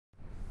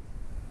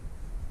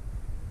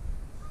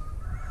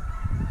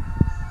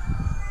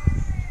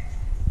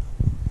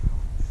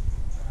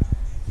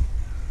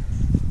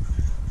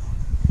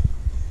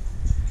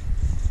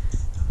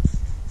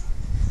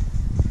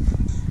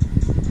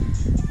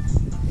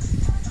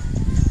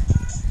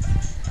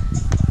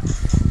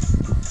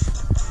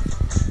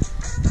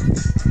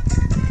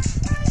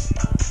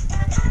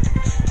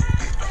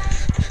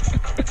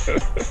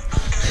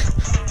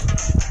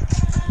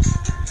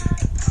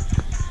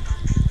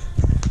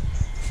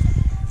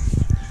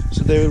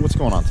David, what's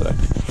going on today?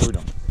 What are we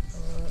doing?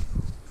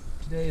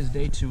 Today is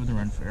day 2 of the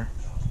Ren Fair,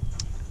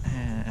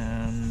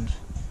 and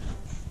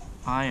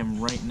I am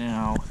right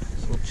now,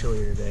 it's a little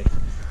chillier today,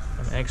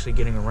 I'm actually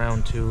getting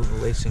around to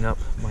lacing up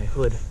my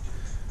hood,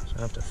 so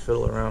I have to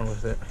fiddle around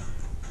with it.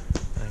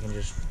 I can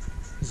just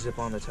zip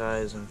on the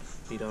ties and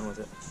be done with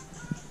it.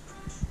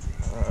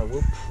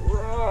 We'll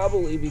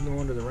probably be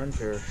going to the Ren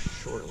Fair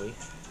shortly,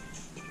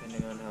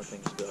 depending on how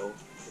things go.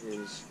 It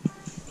is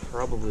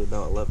probably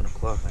about 11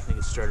 o'clock. I think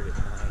it started at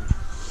 9.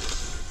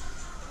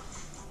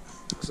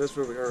 So that's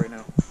where we are right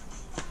now.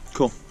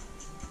 Cool.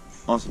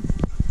 Awesome.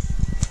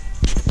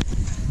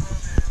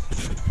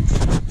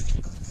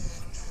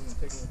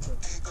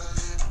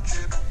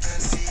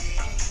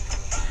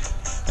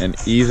 And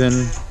even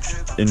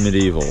in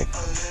medieval,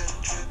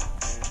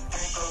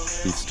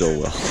 he still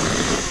will.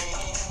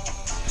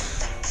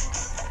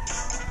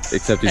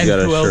 Except he's got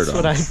a shirt on. Who else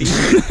would I be?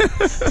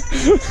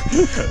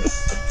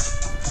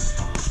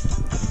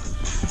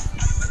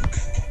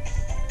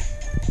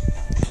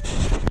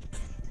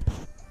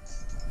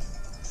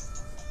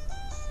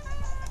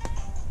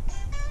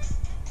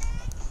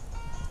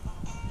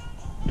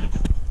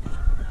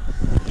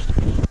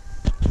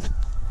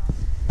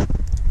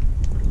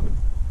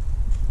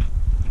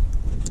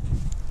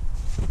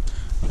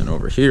 And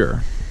over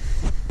here,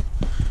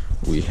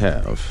 we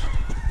have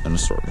an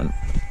assortment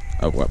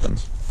of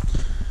weapons,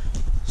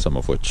 some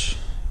of which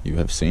you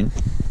have seen.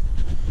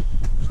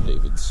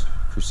 David's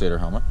Crusader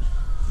helmet,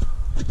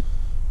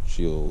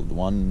 Shield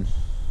 1,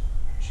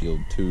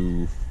 Shield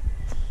 2,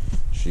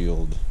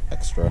 Shield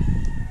Extra,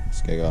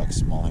 Skagok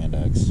small hand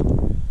axe,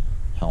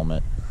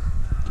 helmet,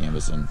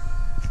 gambeson,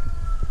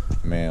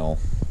 mail,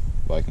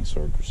 Viking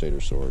sword,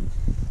 Crusader sword.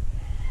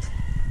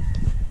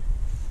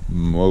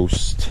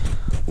 Most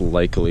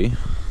likely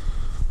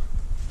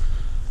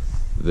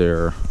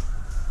there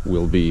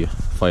will be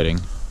fighting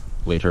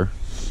later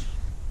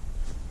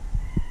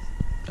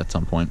at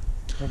some point.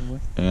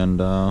 Probably. And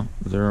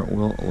there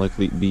will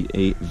likely be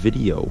a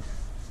video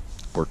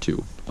or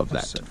two of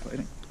that. Said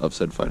fighting. Of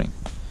said fighting.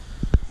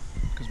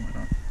 Because why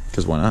not?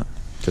 Because why not?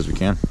 Because we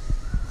can.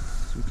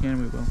 So we can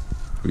and we will.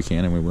 We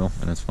can and we will,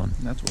 and it's fun.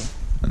 And that's well.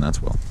 And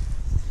that's well.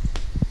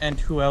 And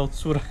who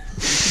else would I? I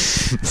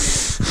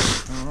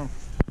don't know.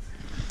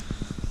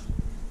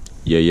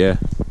 Yeah, yeah.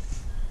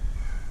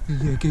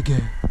 Yeah.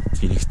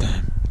 See you next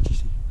time.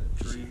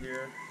 The tree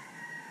here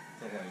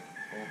to like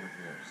over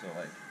here, so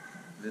like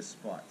this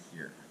spot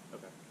here.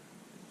 Okay.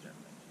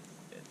 Generally,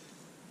 it.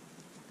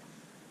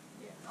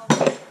 Yeah,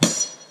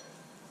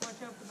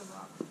 watch out for the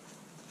rock.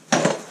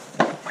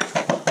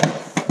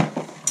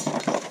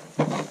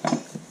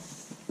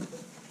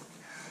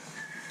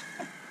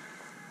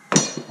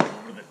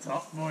 Over the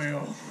top,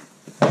 Moyo.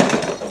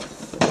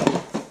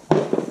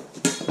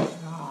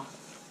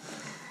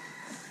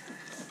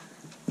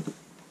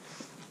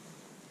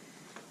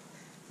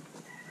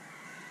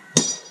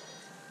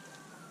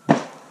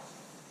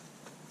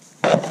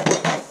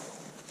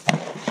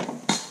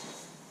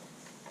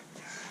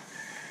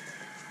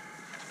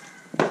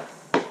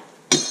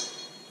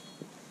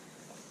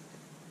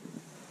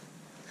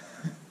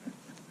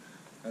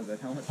 How's that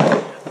helmet?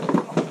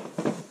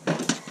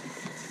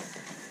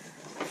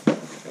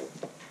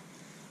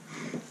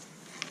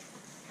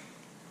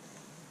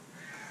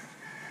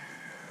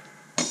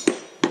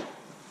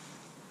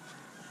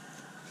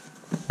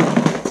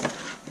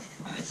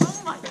 Oh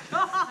my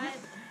god!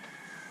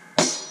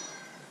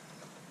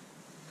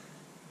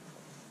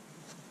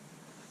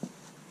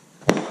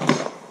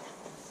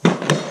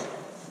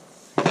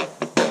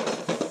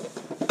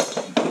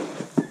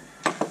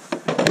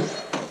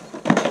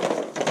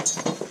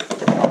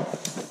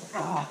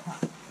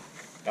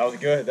 That was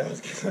good. That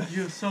was good.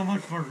 You have so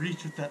much more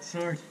reach with that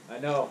sword. I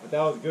know, but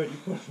that was good. You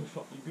could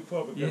put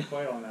up a good Yeah.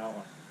 fight on that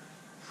one.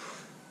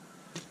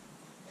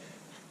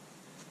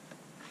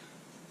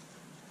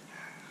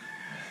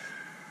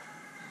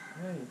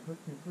 Yeah, you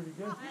hooked me pretty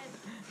good.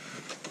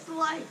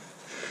 Slice!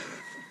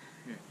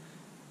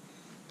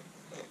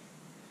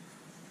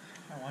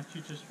 I want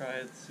you to try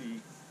and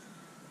see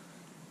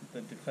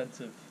the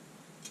defensive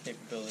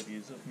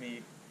capabilities of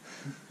me.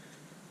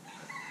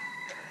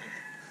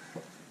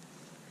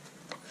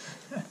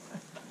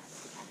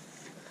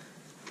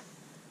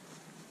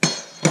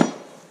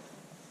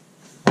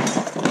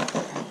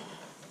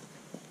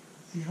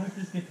 See how it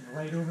just gets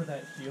right over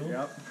that shield?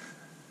 Yep.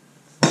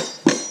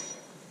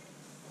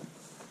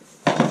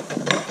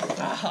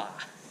 Ah!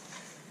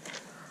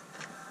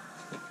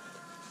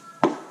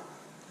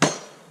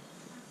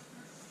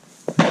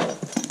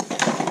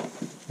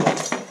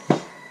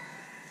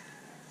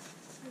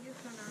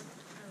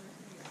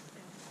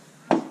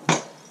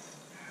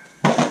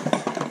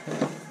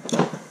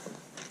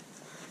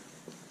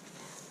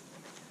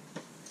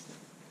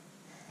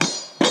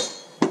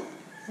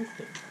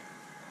 Birthday.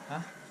 Huh?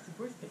 It's a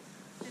birthday.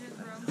 In his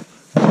room.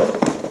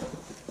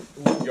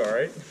 You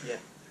alright? Yeah.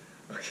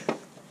 Okay.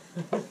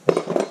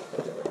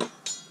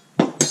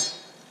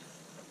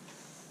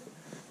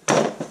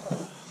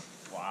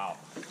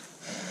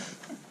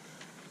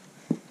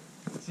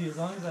 See, as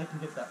long as I can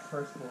get that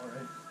first blow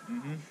right.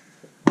 Mm-hmm.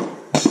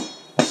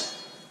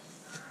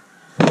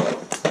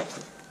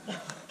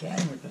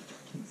 Again with the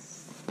fucking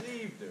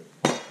sleeve, dude.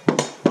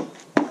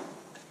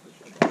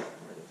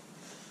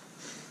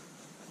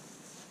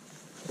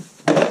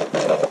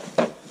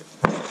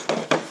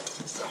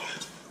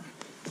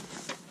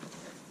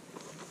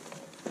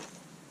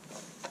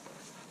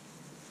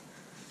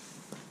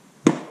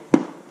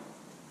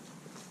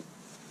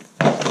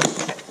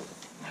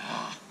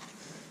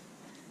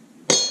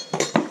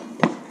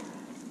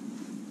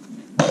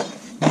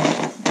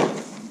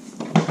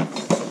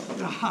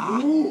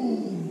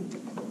 Ooh.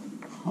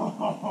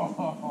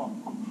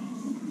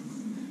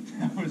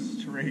 That was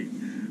straight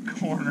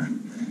corner.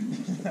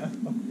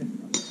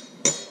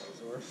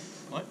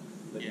 What?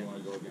 Then Yeah. you want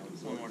to go again with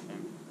the One sword? more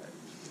time.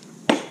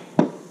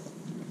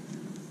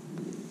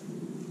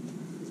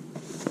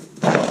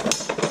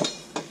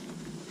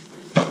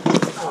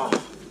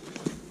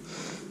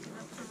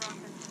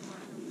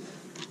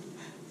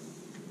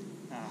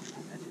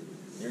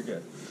 You're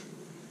good.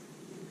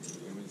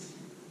 It was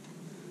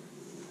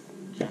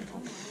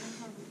gentle. I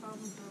have a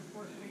problem to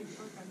report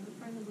Facebook. I'm just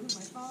trying to move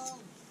my phone.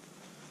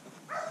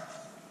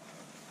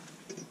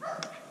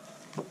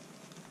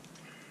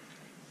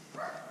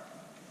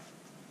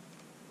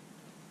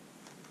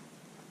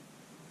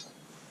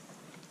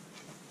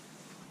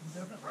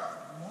 Definitely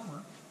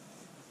warmer.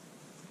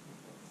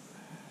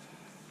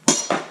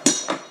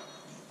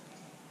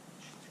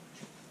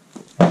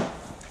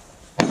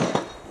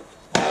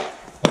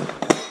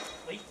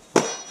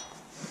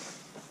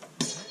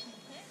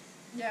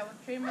 Yeah,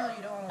 with chainmail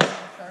you don't want to leave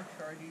a sharp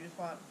shard. You just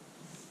want.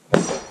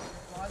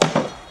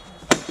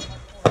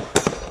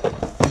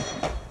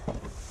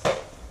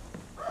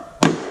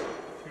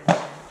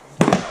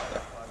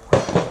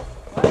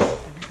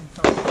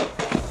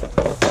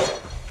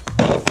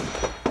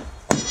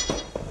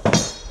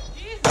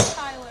 Jesus,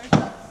 Tyler.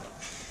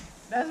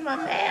 That's my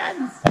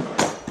man's.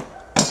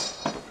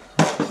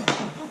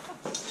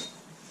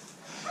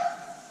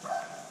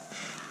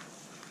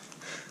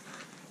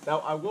 Now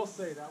I will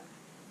say that.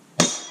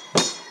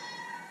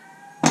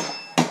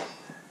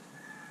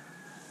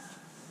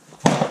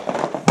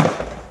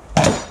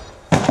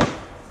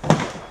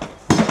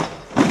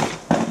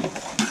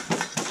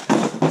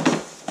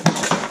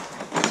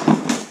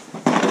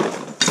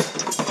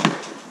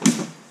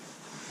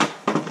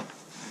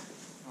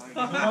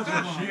 So much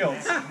for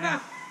shields.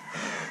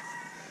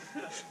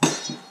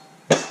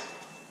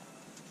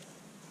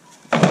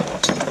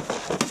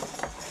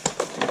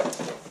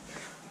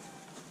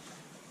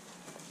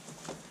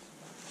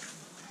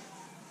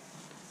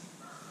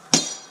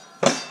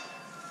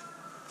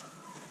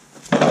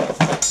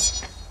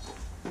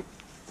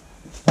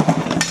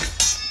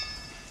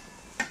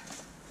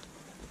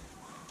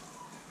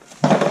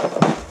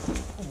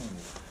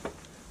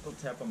 Little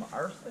tap on my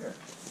arse there.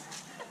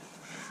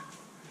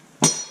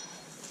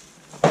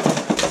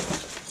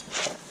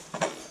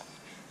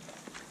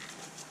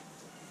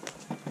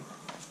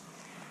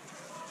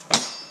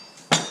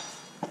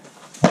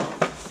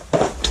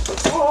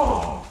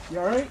 Oh, you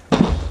alright?